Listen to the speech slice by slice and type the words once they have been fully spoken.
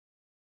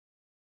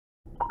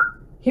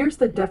Here's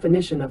the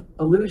definition of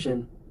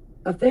illusion: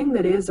 a thing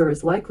that is or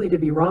is likely to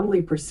be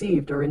wrongly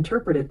perceived or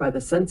interpreted by the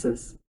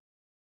senses.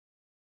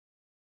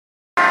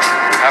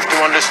 You have to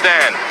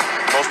understand,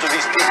 most of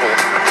these people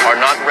are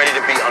not ready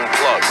to be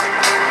unplugged.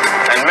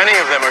 And many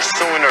of them are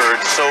so inert,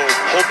 so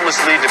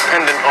hopelessly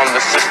dependent on the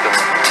system,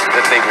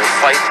 that they will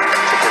fight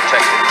to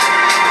protect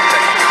it.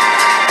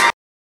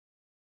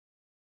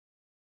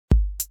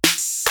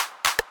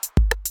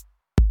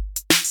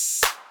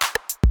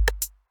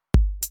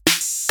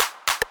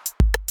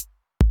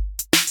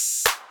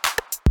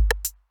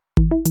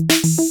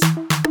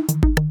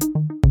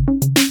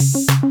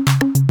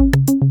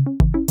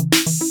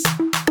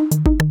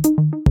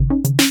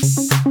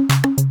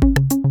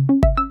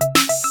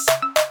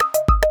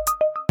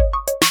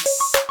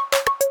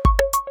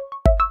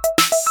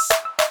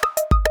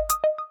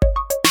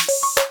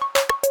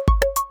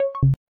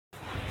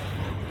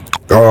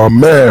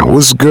 Man,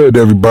 what's good,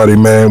 everybody,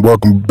 man?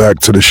 Welcome back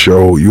to the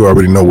show. You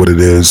already know what it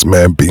is,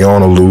 man.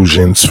 Beyond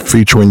Illusions,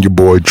 featuring your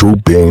boy, Drew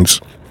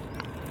Beans.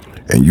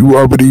 And you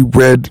already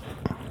read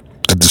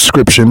the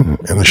description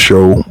in the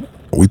show.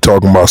 We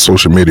talking about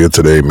social media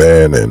today,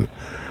 man. And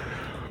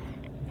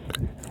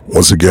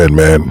once again,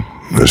 man,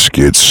 let's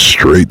get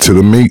straight to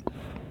the meat.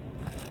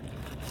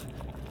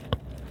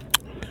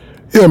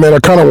 Yeah, man, I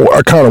kind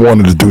of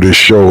wanted to do this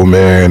show,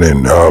 man,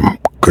 and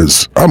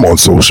because I'm on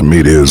social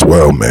media as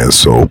well, man.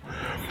 So,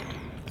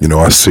 you know,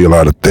 I see a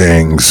lot of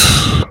things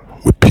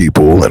with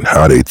people and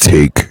how they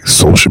take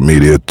social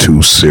media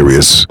too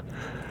serious.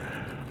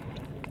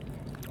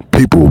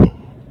 People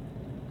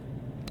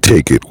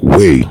take it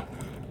way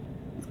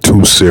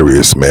too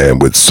serious, man,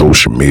 with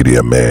social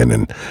media, man,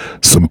 and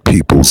some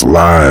people's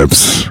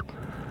lives,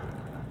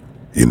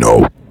 you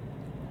know,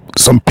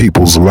 some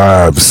people's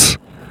lives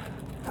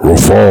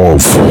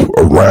revolve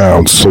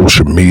around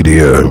social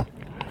media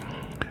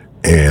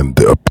and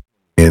the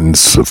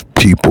opinions of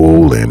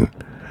people and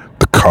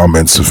the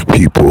comments of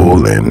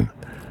people. And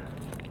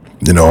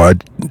you know, I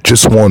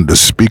just wanted to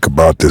speak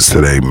about this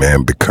today,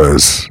 man,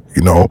 because,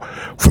 you know,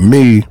 for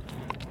me,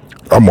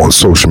 I'm on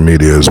social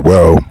media as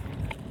well,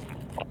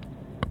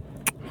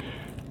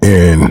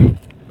 and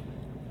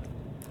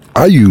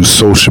I use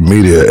social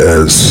media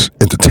as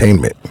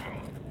entertainment.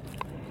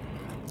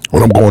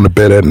 When I'm going to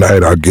bed at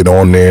night, I get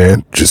on there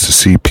just to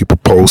see people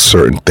post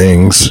certain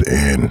things,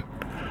 and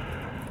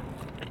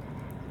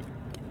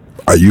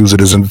I use it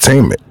as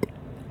entertainment.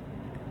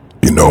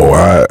 You know,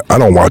 I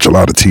don't watch a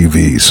lot of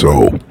TV,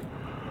 so,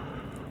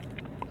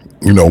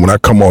 you know, when I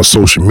come on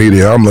social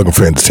media, I'm looking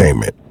for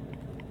entertainment.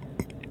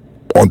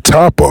 On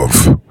top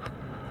of,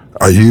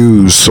 I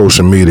use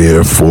social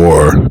media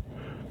to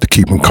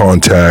keep in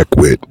contact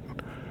with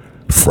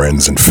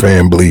friends and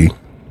family,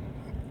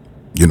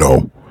 you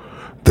know,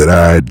 that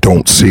I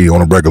don't see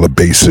on a regular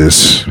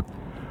basis.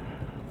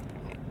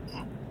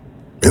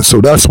 And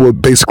so that's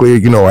what basically,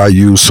 you know, I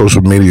use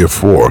social media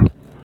for.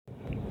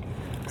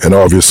 And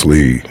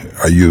obviously,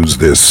 I use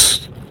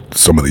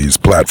some of these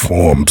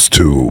platforms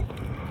to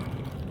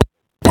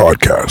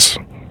podcast.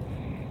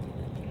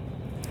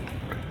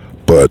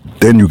 But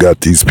then you got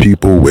these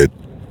people with,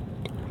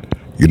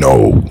 you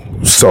know,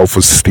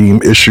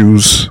 self-esteem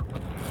issues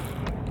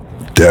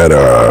that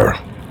are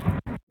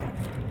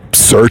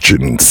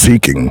searching and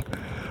seeking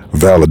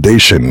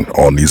validation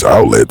on these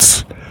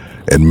outlets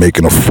and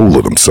making a fool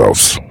of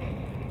themselves.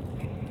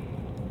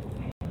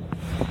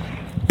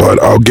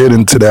 But I'll get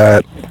into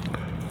that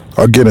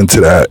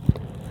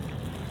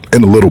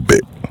in a little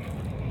bit.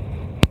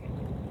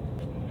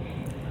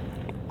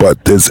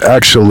 But there's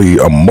actually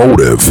a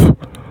motive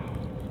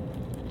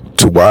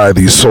to why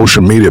these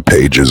social media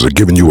pages are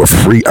giving you a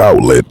free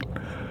outlet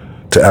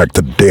to act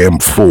a damn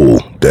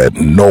fool that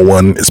no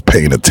one is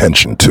paying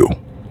attention to.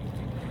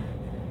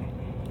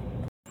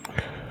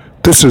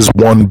 This is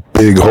one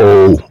big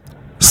whole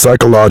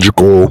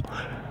psychological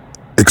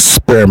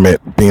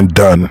experiment being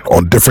done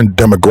on different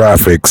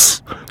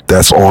demographics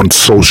that's on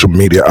social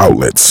media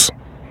outlets.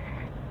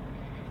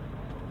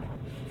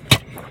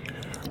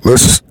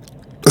 Let's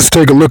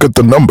take a look at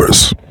the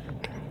numbers.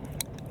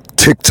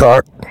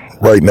 TikTok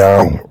right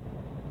now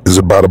is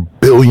about 1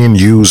 billion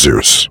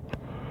users.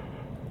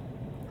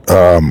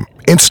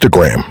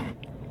 Instagram,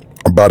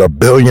 about 1.5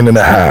 billion.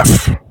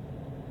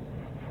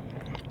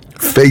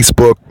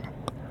 Facebook,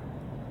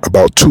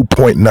 about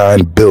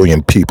 2.9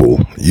 billion people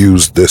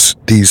use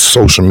these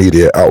social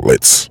media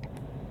outlets.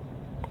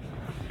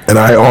 And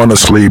I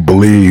honestly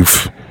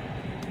believe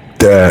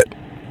that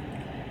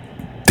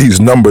these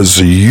numbers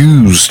are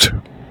used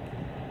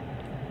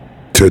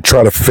to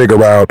try to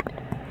figure out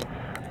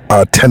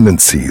our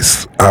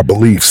tendencies, our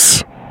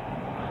beliefs,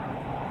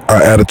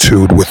 our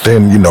attitude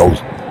within, you know,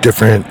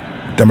 different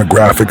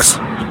demographics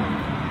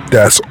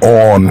that's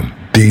on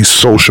these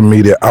social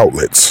media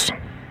outlets,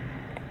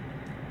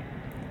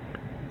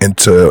 and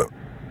to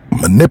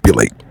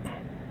manipulate.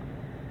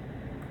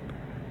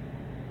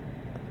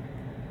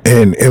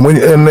 And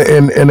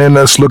then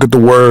let's look at the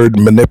word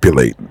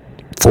manipulate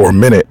for a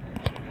minute.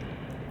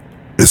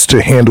 It's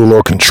to handle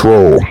or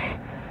control,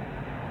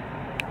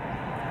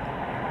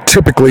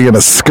 typically in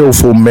a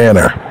skillful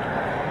manner,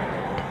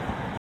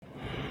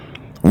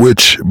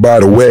 which,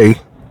 by the way,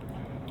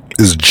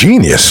 is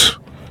genius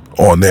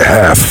on their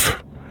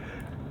half.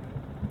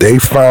 They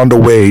found a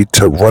way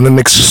to run an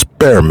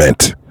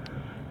experiment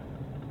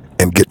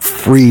and get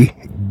free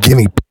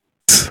guinea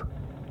pigs.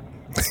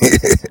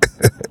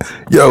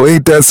 Yo,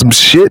 ain't that some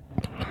shit?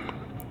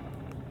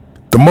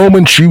 The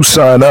moment you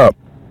sign up,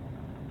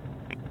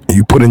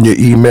 you put in your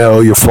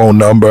email, your phone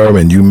number,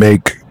 and you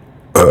make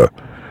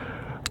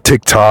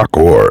TikTok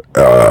or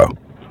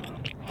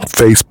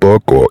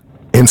Facebook or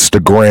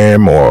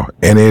Instagram or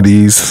any of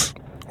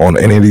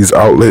these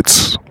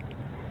outlets,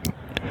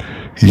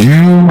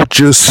 you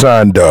just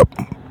signed up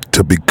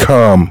to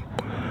become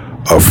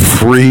a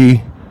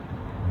free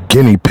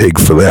guinea pig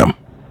for them.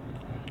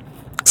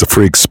 It's a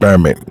free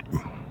experiment.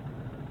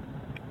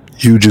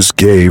 You just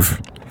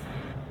gave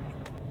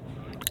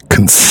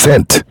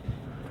consent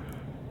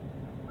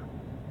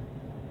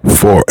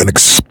for an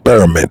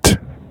experiment.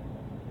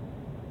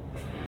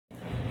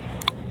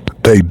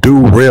 They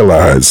do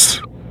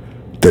realize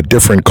that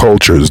different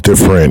cultures,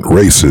 different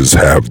races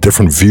have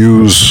different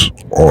views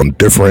on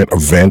different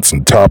events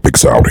and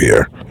topics out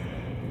here.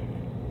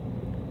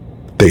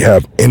 They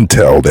have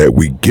intel that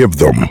we give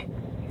them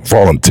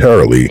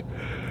voluntarily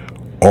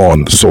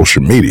on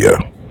social media.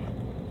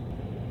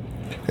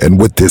 And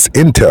with this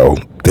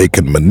intel, they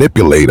can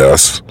manipulate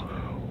us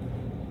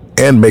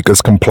and make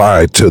us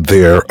comply to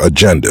their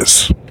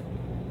agendas.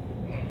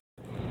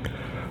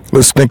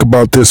 Let's think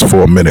about this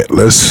for a minute.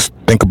 Let's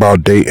think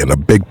about dating. A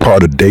big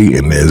part of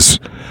dating is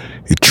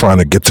you're trying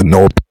to get to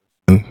know a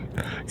person.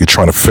 You're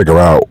trying to figure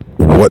out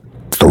what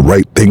the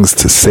right things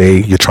to say.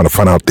 You're trying to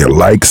find out their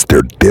likes,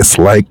 their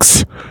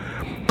dislikes,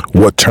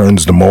 what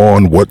turns them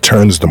on, what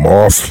turns them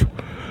off.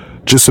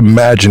 Just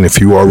imagine if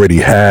you already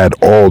had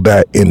all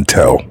that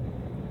intel.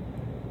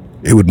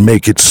 It would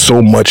make it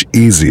so much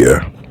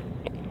easier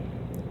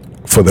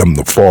for them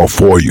to fall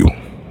for you.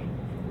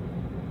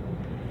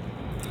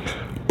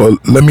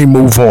 But let me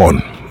move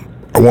on.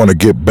 I want to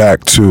get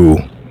back to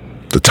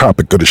the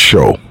topic of the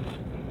show.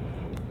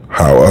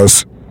 How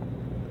us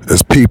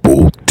as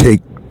people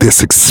take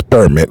this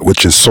experiment,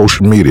 which is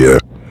social media,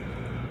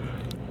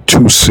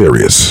 too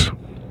serious.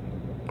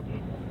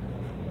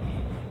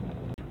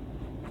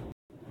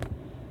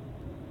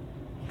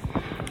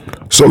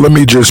 So let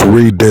me just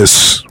read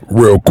this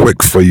real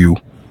quick for you.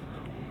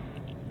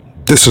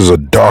 This is a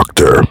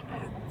doctor,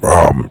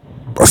 a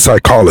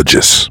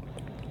psychologist,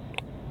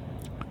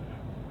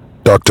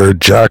 Dr.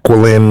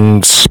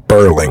 Jacqueline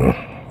Sperling,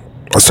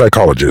 a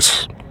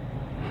psychologist.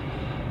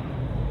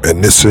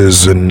 And this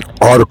is an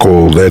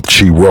article that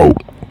she wrote.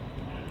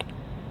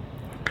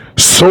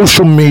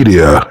 Social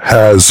media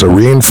has a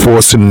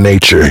reinforcing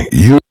nature.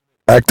 It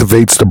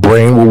activates the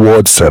brain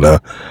reward center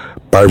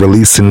by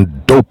releasing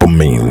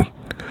dopamine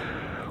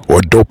or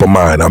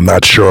dopamine. I'm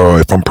not sure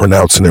if I'm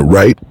pronouncing it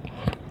right,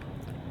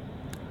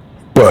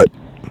 but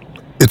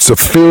it's a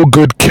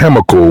feel-good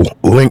chemical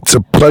linked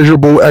to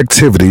pleasurable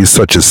activities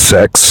such as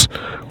sex,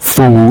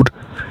 food,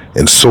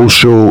 and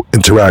social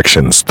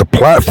interactions. The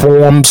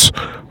platforms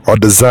are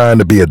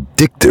designed to be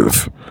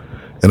addictive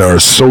and are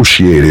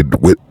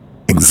associated with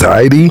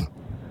anxiety,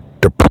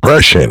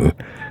 depression,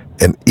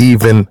 and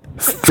even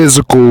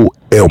physical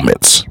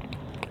ailments.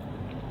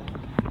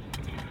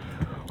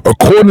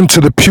 According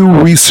to the Pew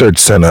Research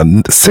Center,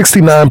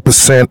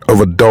 69% of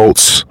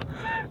adults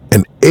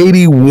and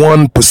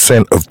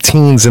 81% of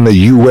teens in the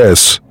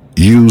U.S.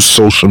 use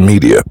social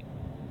media.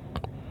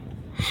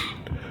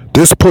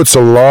 This puts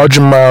a large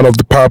amount of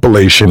the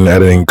population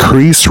at an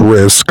increased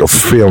risk of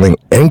feeling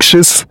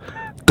anxious,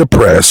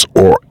 depressed,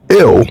 or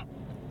ill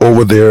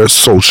over their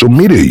social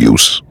media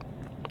use.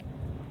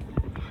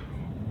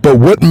 But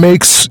what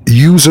makes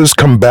users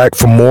come back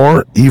for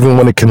more, even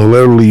when it can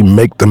literally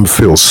make them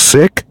feel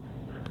sick?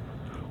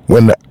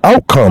 When the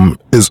outcome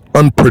is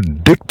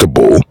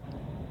unpredictable,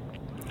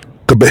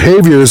 the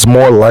behavior is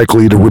more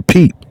likely to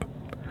repeat,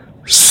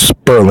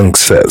 Sperling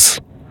says.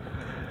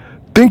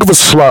 Think of a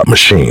slot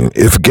machine.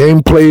 If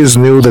game players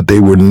knew that they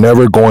were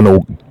never going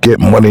to get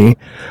money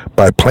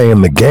by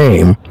playing the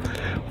game,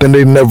 then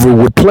they never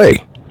would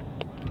play.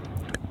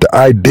 The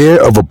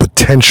idea of a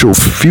potential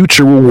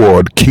future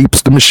reward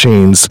keeps the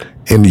machines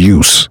in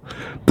use.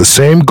 The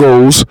same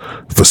goes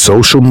for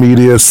social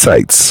media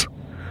sites.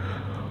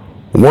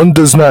 One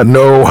does not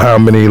know how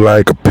many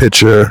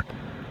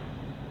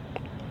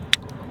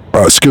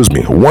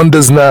One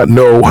does not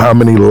know how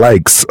many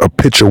likes a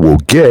picture will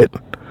get,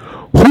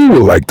 who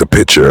will like the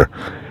picture,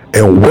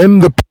 and when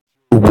the picture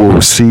will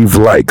receive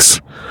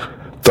likes.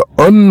 The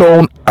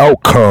unknown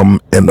outcome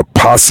and the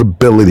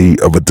possibility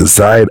of a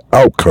desired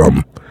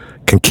outcome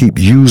can keep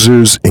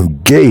users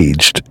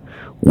engaged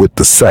with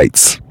the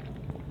sites.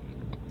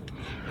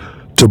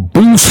 To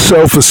boost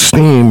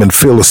self-esteem and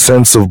feel a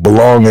sense of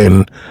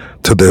belonging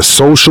to their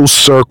social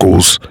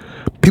circles,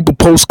 people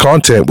post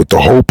content with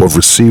the hope of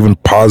receiving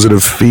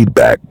positive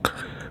feedback.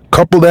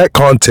 Couple that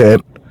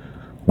content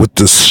with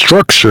the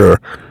structure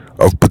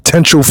of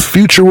potential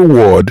future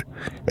reward,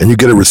 and you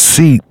get a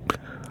receipt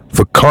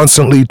for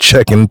constantly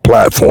checking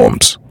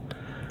platforms.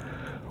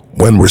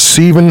 When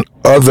receiving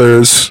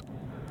others'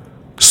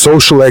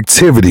 social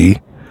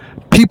activity,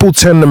 people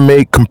tend to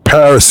make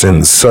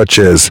comparisons such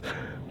as,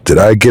 did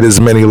I get as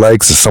many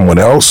likes as someone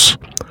else?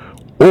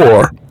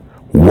 Or,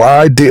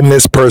 why didn't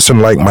this person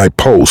like my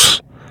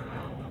post,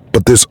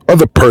 but this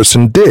other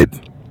person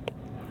did?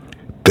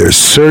 They're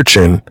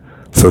searching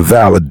for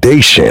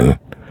validation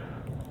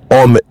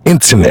on the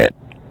internet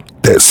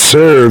that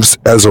serves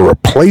as a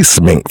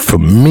replacement for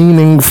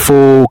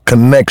meaningful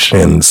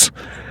connections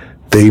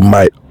they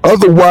might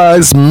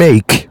otherwise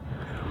make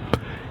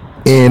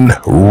in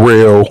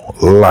real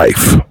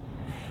life.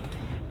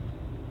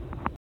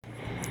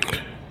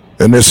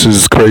 And this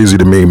is crazy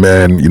to me,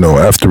 man,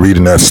 after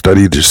reading that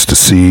study, just to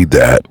see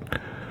that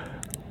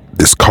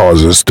this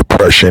causes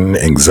depression,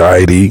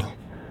 anxiety,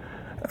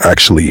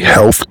 actually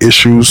health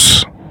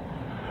issues.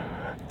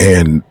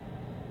 And,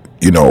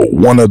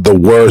 one of the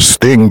worst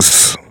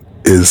things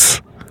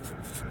is,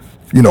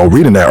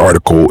 reading that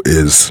article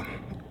is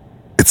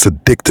it's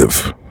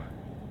addictive.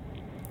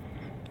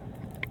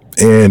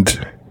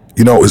 And,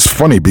 it's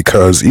funny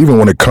because even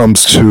when it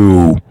comes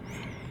to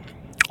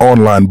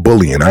online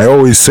bullying, I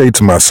always say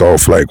to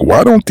myself, like,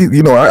 why don't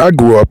I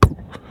grew up,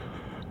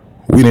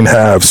 we didn't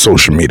have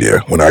social media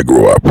when I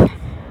grew up.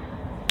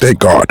 Thank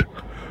God.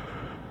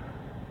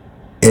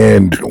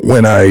 And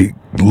when I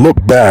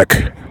look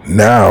back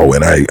now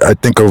and I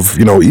think of,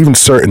 even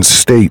certain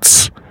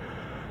states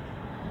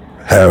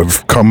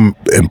have come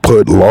and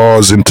put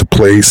laws into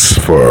place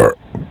for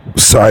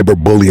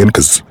cyberbullying,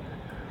 because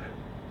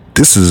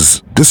this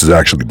is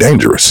actually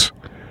dangerous,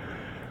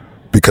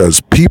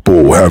 because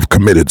people have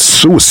committed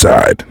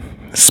suicide,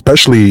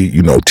 especially,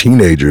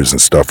 teenagers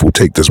and stuff who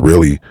take this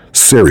really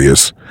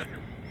serious.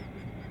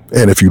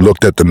 And if you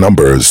looked at the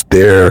numbers,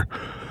 they're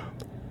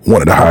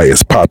one of the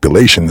highest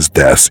populations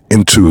that's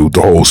into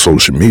the whole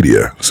social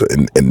media. So,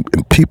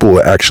 and people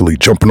are actually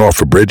jumping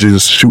off of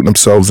bridges, shooting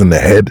themselves in the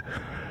head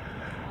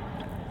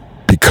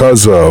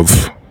because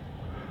of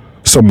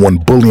someone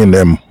bullying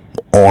them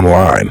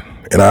online.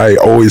 And I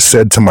always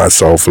said to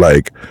myself,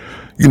 like,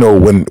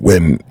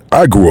 when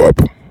I grew up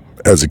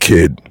as a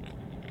kid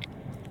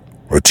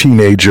or a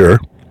teenager,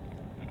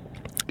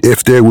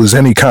 if there was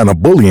any kind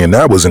of bullying,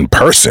 that was in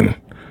person.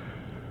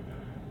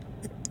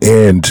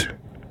 And,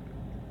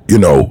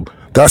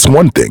 that's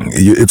one thing.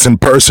 It's in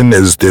person.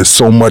 There's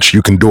so much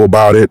you can do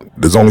about it.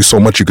 There's only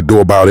so much you could do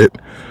about it.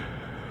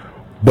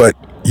 But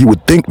you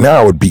would think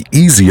now it'd be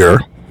easier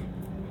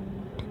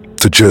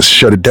to just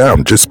shut it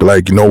down. Just be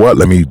like, you know what?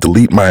 Let me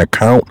delete my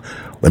account.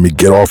 Let me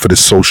get off of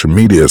this social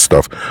media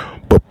stuff.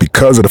 But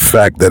because of the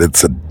fact that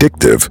it's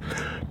addictive,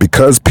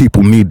 because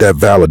people need that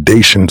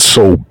validation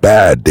so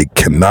bad, they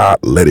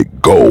cannot let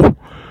it go.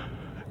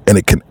 And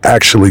it can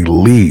actually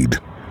lead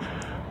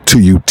to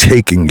you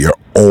taking your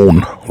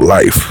own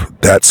life.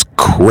 That's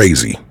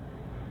crazy.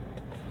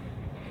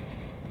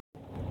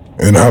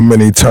 And how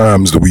many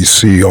times do we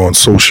see on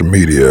social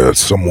media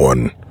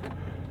someone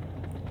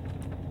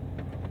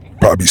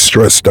probably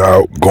stressed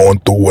out, going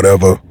through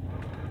whatever,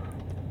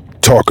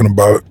 talking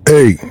about,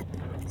 hey,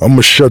 I'm going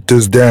to shut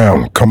this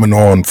down, coming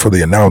on for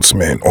the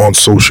announcement on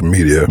social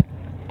media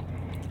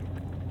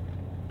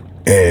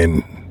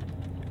and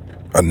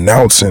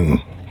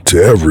announcing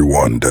to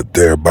everyone that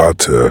they're about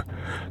to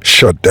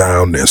shut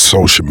down their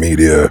social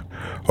media.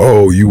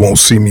 Oh, you won't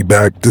see me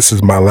back. This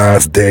is my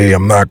last day.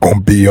 I'm not going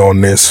to be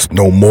on this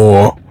no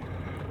more.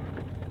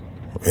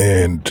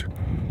 And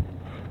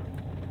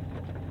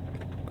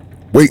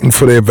waiting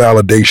for their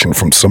validation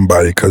from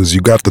somebody, because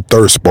you got the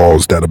thirst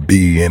balls that'll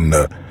be in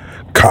the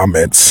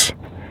comments.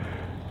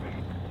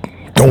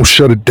 Don't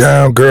shut it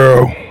down,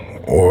 girl.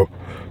 Or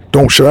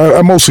don't shut.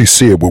 I mostly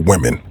see it with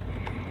women.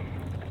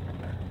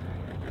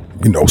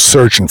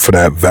 Searching for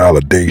that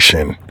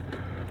validation.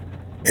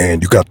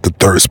 And you got the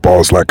thirst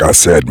balls, like I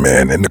said,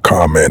 man, in the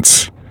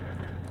comments.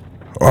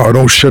 Oh,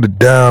 don't shut it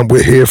down.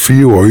 We're here for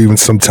you. Or even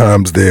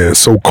sometimes they're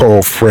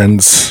so-called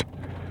friends.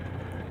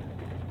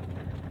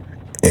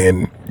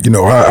 And,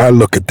 I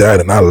look at that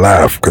and I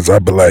laugh, because I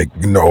be like,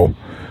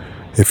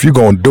 if you're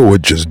going to do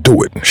it, just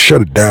do it.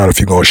 Shut it down if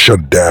you're going to shut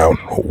it down.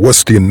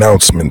 What's the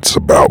announcements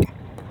about?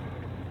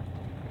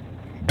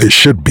 There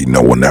should be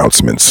no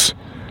announcements.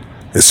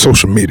 It's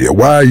social media.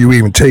 Why are you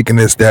even taking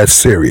this that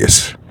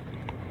serious?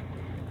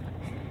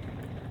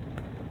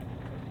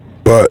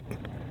 But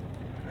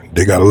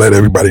they got to let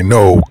everybody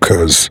know,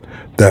 because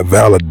that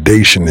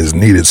validation is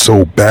needed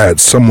so bad.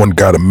 Someone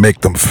got to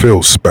make them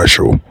feel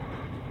special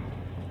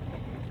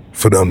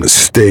for them to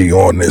stay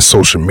on their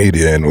social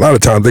media. And a lot of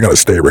times they're going to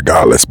stay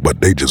regardless,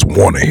 but they just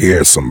want to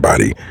hear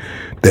somebody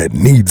that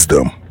needs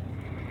them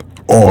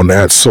on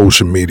that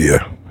social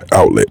media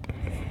outlet.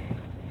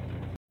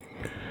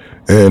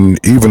 And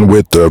even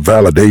with the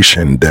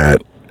validation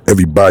that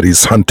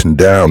everybody's hunting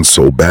down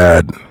so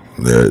bad,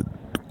 they're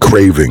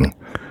craving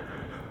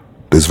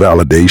this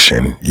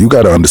validation, you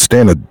got to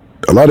understand that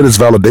a lot of this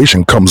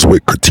validation comes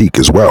with critique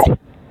as well.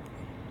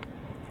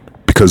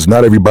 Because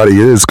not everybody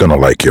is going to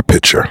like your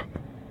picture.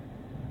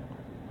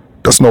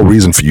 That's no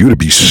reason for you to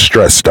be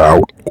stressed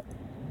out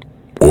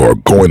or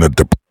going to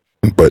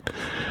depression, but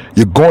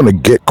you're going to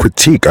get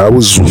critique. I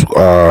was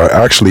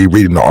actually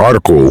reading an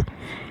article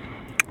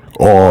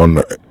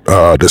on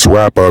this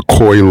rapper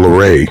Coi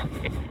Leray.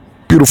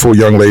 Beautiful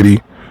young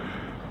lady.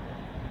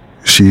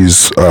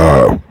 She's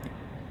a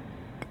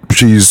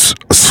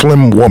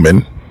slim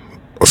woman,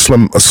 a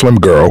slim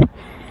girl,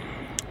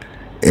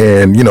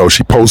 and you know,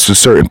 she posted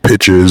certain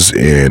pictures,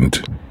 and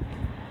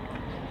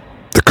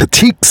the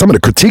critique, some of the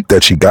critique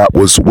that she got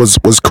was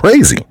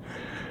crazy.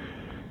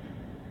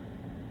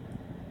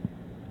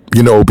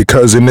 You know,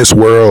 because in this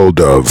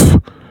world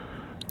of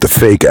the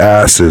fake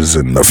asses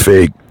and the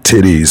fake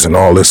titties and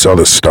all this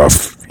other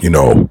stuff, you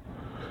know,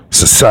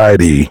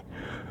 society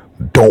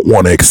don't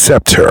want to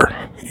accept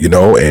her, you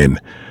know. And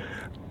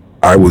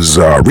I was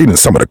reading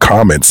some of the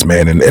comments,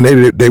 man, and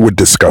they were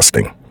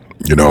disgusting.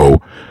 You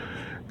know,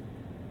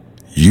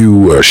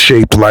 you are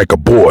shaped like a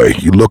boy,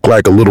 you look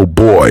like a little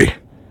boy,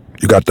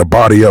 you got the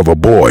body of a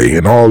boy,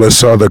 and all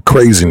this other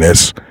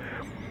craziness.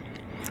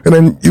 And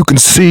then you can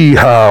see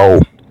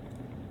how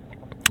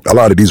a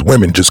lot of these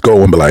women just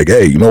go and be like,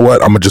 hey, you know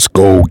what? I'm going to just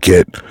go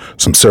get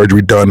some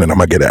surgery done, and I'm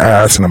going to get an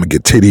ass, and I'm going to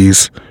get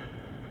titties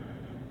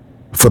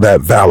for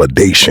that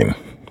validation.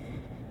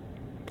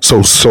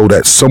 So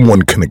that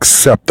someone can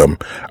accept them.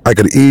 I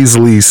could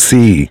easily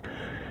see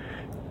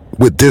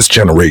with this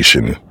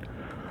generation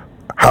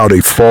how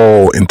they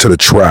fall into the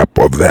trap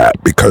of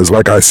that. Because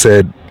like I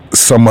said,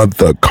 some of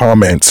the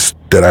comments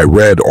that I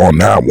read on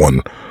that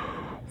one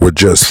were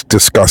just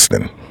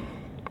disgusting.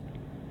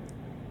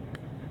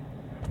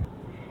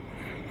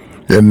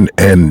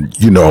 And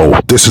you know,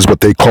 this is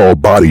what they call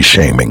body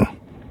shaming.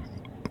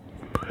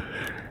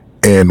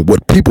 And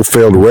what people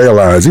fail to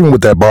realize, even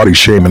with that body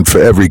shaming, for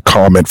every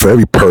comment, for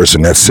every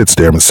person that sits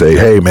there and say,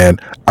 hey man,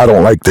 I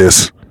don't like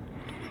this,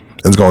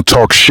 and is going to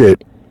talk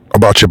shit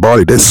about your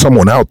body, there's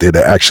someone out there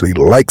that actually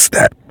likes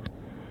that.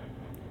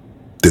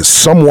 There's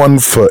someone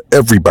for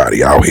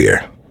everybody out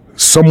here.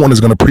 Someone is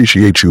going to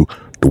appreciate you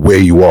the way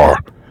you are.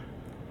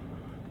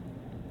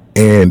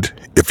 And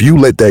if you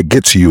let that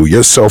get to you,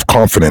 your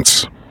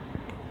self-confidence,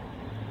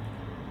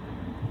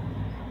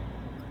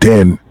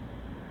 then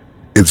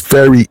it's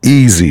very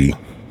easy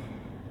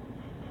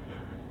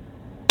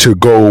to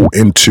go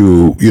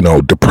into, you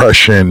know,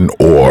 depression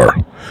or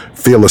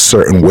feel a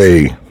certain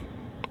way,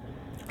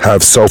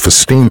 have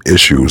self-esteem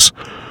issues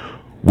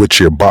with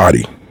your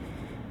body.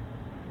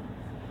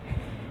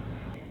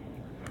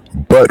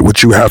 But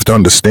what you have to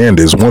understand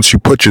is once you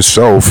put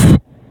yourself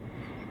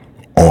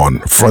on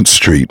Front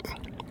Street,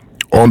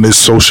 on this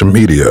social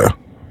media,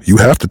 you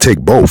have to take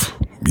both.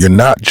 You're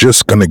not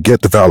just going to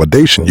get the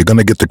validation, you're going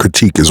to get the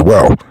critique as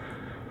well.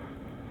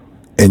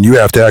 And you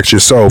have to ask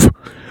yourself,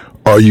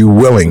 are you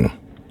willing?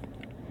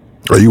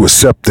 Are you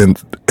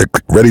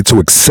ready to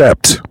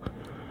accept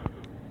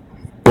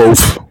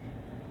both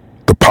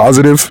the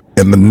positive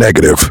and the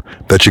negative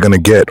that you're going to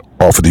get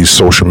off of these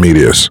social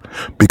medias?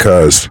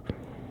 Because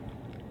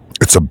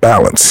it's a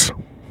balance.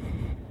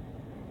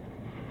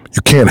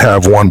 You can't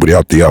have one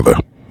without the other.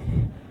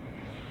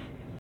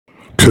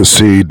 Because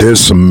see, there's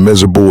some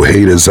miserable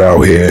haters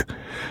out here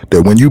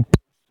that when you put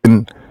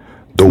in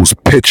those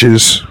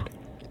pictures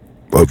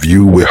of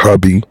you with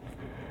hubby,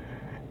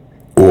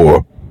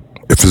 or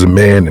if there's a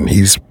man and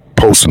he's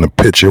posting a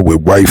picture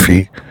with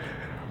wifey,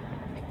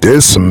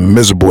 there's some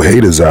miserable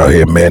haters out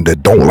here, man,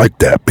 that don't like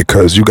that.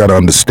 Because you got to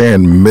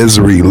understand,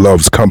 misery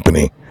loves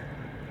company.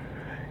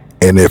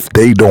 And if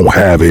they don't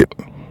have it,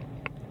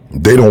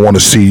 they don't want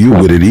to see you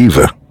with it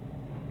either.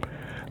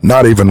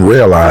 Not even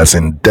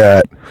realizing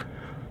that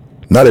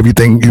not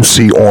everything you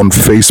see on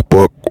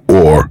Facebook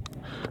or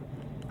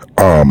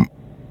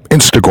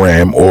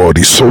Instagram or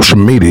these social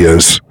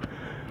medias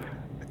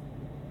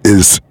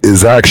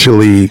is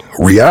actually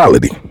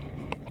reality.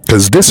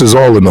 Because this is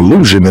all an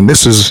illusion, and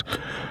this is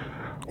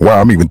why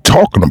I'm even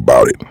talking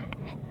about it.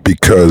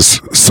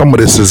 Because some of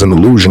this is an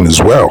illusion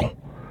as well.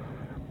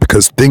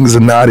 Because things are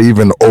not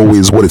even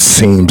always what it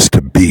seems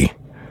to be.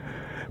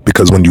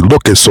 Because when you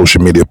look at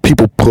social media,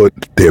 people put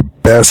their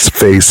best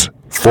face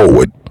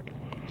forward.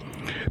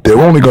 They're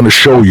only going to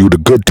show you the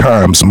good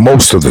times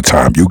most of the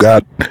time. You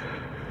got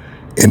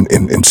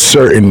in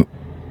certain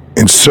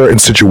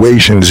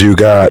situations, you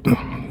got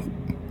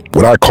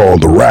what I call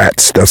the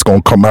rats that's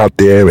going to come out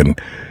there and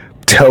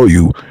tell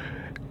you,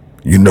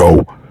 you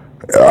know,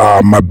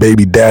 my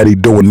baby daddy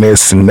doing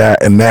this and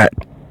that and that.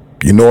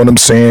 You know what I'm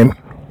saying?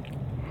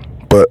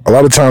 But a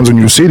lot of times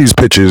when you see these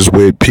pictures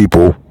with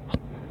people,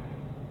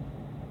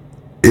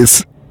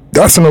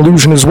 that's an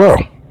illusion as well.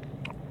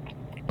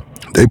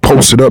 They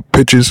posted up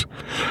pictures.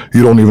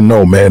 You don't even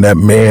know, man. That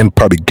man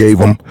probably gave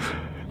them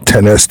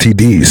 10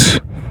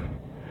 STDs.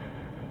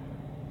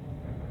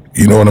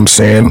 You know what I'm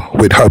saying?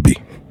 With hubby.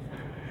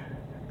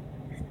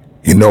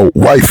 You know,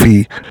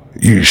 wifey,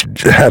 you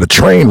had a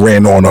train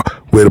ran on her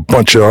with a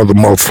bunch of other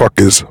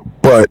motherfuckers,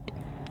 but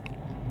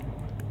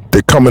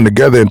they're coming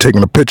together and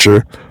taking a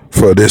picture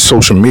for their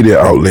social media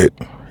outlet,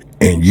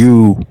 and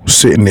you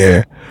sitting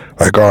there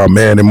like, oh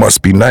man, it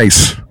must be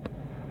nice.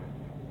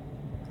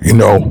 you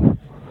know,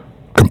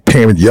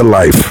 comparing your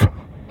life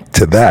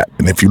to that.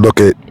 And if you look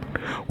at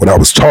what I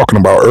was talking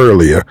about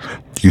earlier,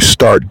 you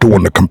start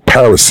doing the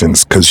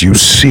comparisons because you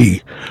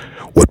see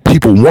what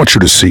people want you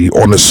to see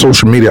on the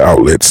social media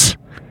outlets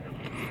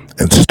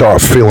and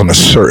start feeling a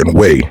certain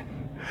way,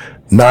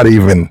 not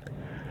even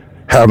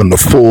having the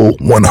full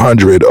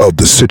 100 of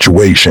the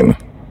situation,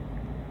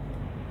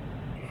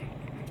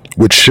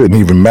 which shouldn't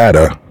even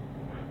matter,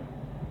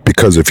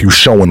 because if you're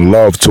showing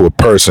love to a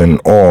person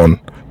on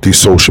these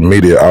social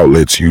media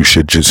outlets, you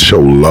should just show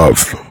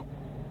love.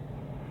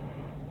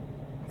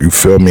 You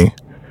feel me?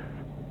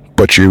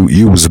 But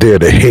you was there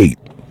to hate.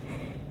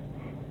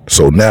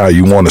 So now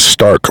you want to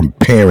start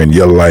comparing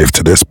your life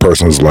to this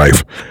person's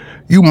life.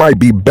 You might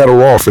be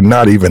better off in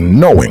not even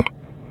knowing.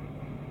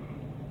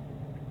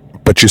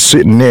 But you're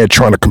sitting there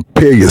trying to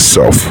compare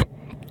yourself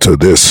to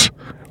this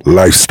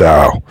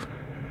lifestyle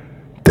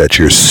that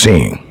you're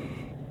seeing.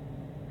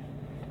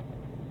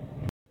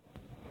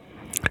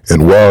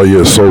 And while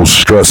you're so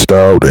stressed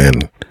out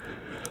and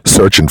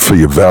searching for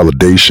your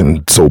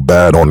validation so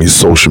bad on these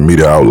social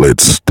media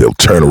outlets, they'll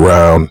turn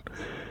around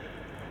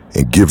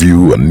and give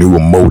you a new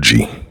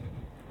emoji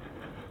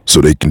so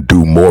they can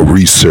do more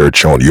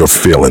research on your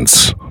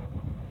feelings.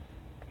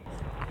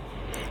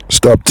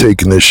 Stop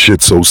taking this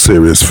shit so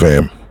serious,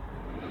 fam.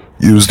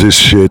 Use this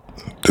shit,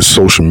 the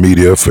social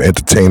media, for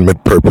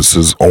entertainment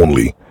purposes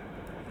only.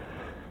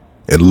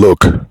 And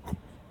look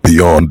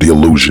beyond the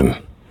illusion.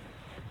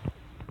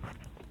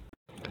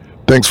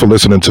 Thanks for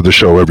listening to the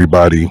show,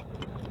 everybody.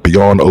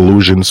 Beyond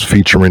Illusions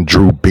featuring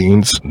Drew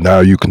Beans. Now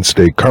you can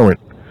stay current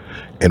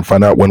and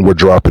find out when we're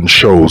dropping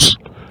shows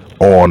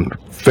on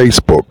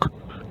Facebook.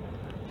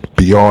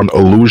 Beyond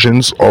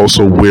Illusions.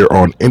 Also, we're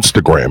on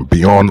Instagram,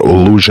 Beyond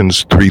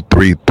Illusions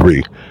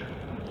 333.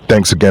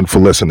 Thanks again for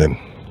listening.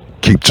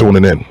 Keep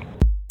tuning in.